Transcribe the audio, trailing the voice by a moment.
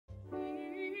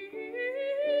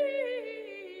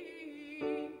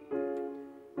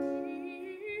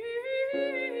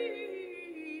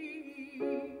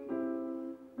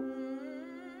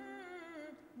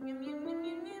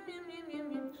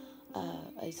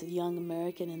as a young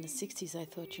American in the 60s, I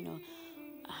thought, you know,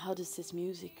 how does this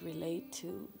music relate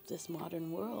to this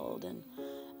modern world and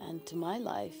to my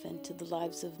life and to the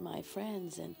lives of my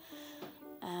friends and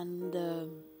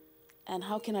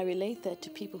how can I relate that to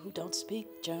people who don't speak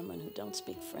German, who don't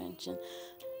speak French? And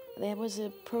there was a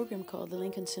program called the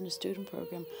Lincoln Center Student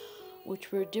Program,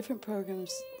 which were different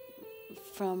programs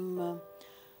from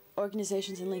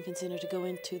organizations in Lincoln Center to go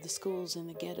into the schools in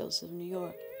the ghettos of New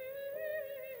York.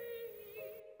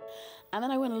 And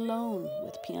then I went alone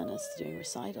with pianists doing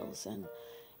recitals, and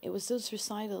it was those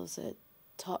recitals that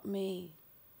taught me,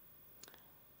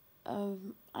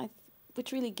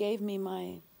 which really gave me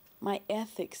my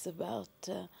ethics about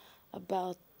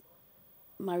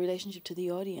my relationship to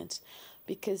the audience,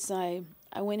 because I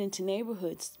went into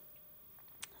neighborhoods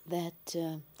that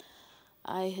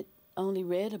I had only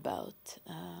read about.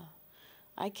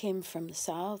 I came from the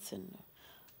South and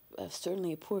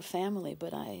certainly a poor family,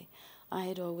 but I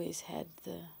had always had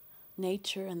the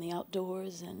nature and the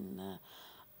outdoors, and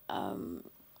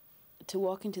to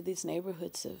walk into these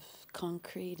neighborhoods of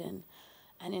concrete and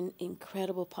in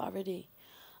incredible poverty.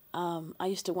 I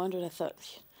used to wonder, I thought,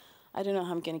 I don't know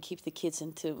how I'm going to keep the kids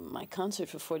into my concert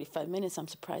for 45 minutes. I'm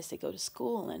surprised they go to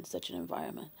school in such an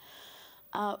environment.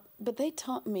 But they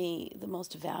taught me the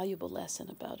most valuable lesson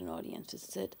about an audience is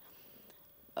that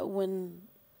when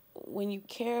you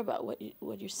care about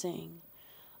what you're saying,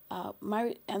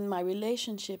 my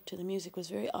relationship to the music was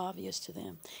very obvious to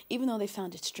them, even though they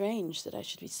found it strange that I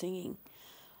should be singing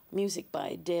music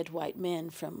by dead white men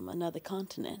from another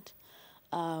continent.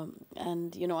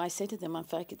 And, you know, I said to them,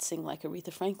 if I could sing like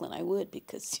Aretha Franklin, I would,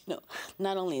 because, you know,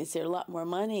 not only is there a lot more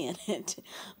money in it,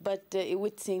 but it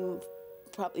would seem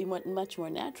probably much more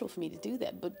natural for me to do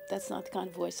that. But that's not the kind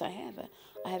of voice I have.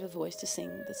 I have a voice to sing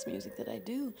this music that I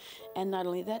do. And not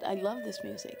only that, I love this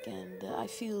music, and I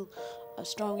feel a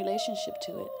strong relationship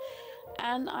to it.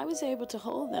 And I was able to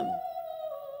hold them,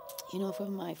 you know, for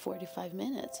my 45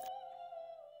 minutes.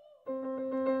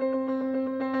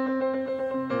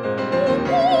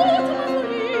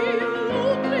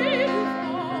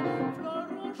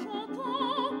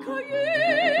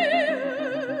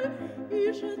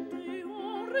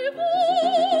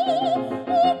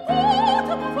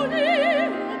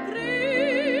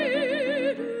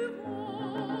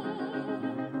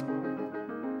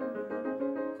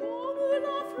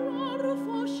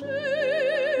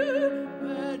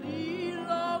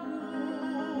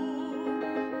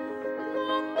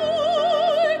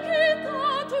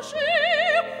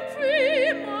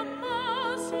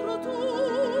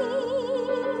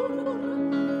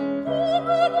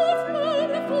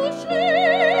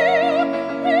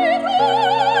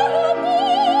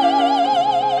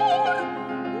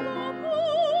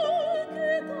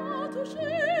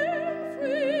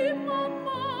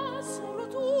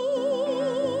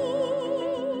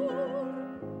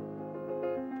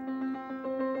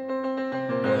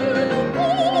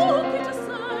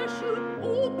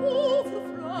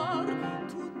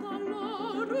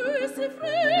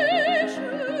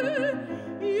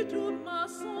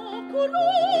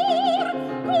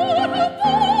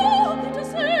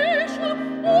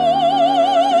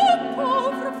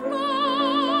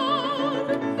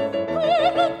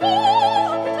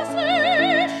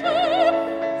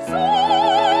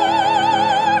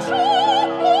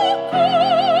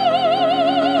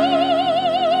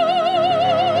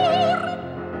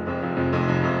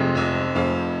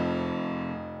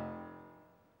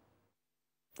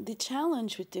 The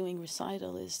challenge with doing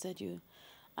recital is that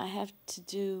I have to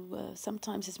do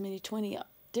sometimes as many 20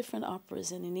 different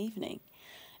operas in an evening,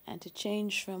 and to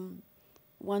change from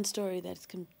one story that's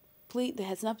complete, that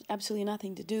has absolutely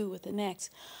nothing to do with the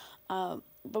next. But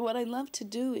what I love to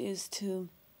do is to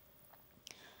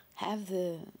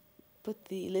put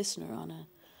the listener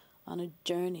on a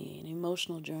journey, an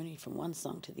emotional journey from one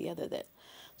song to the other that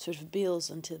sort of builds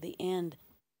until the end.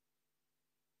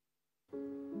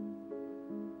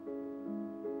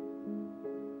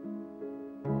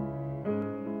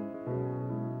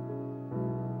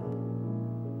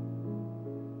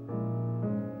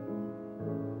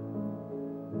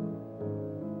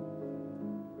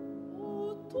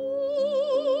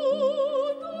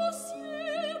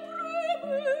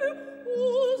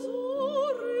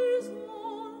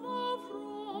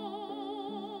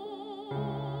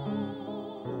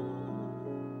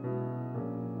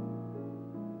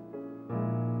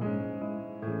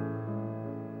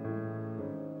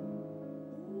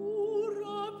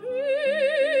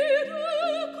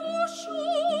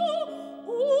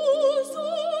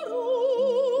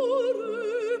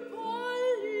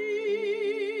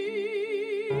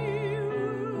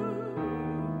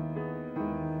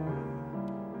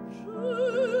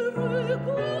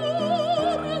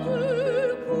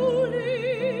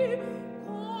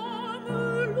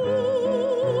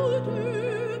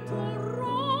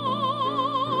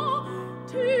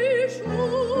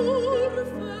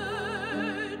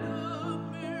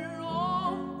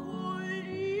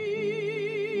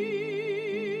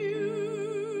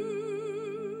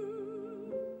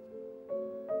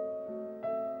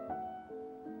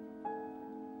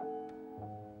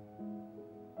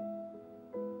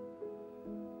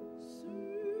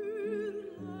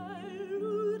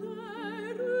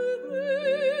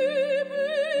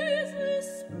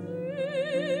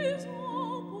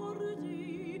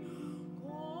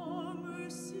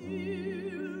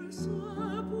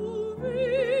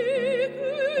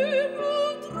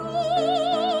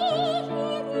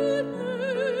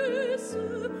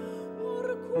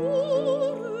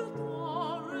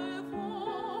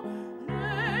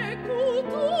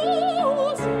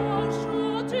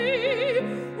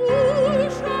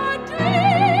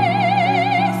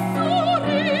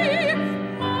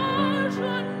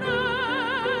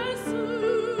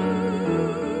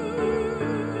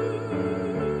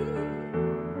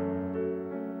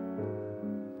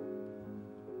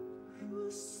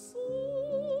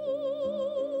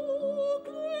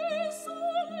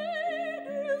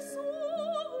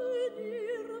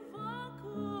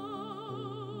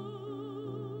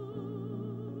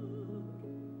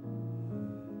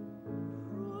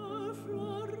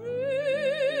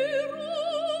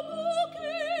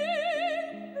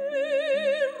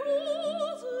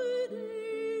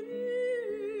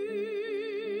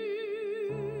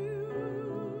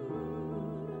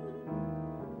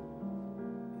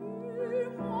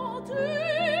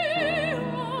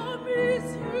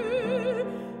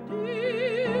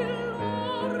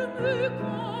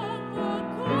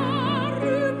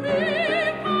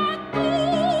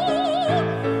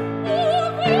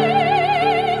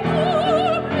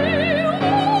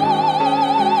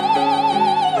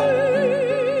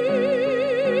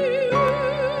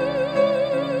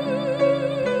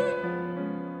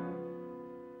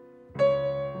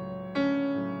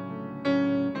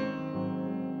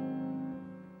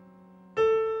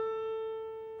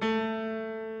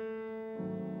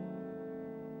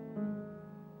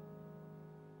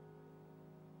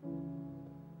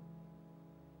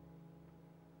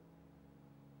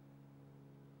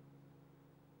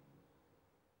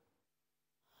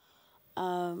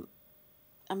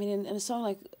 I mean, in a song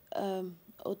like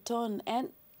Automne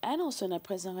and also in À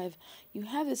présent rêve, you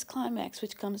have this climax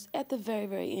which comes at the very,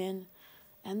 very end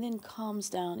and then calms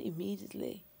down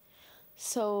immediately.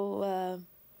 So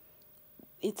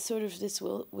it's sort of this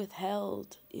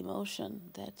withheld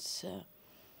emotion that's,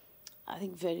 I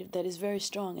think, that is very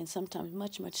strong and sometimes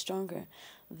much, much stronger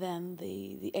than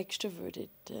the extroverted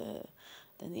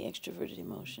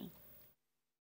emotion.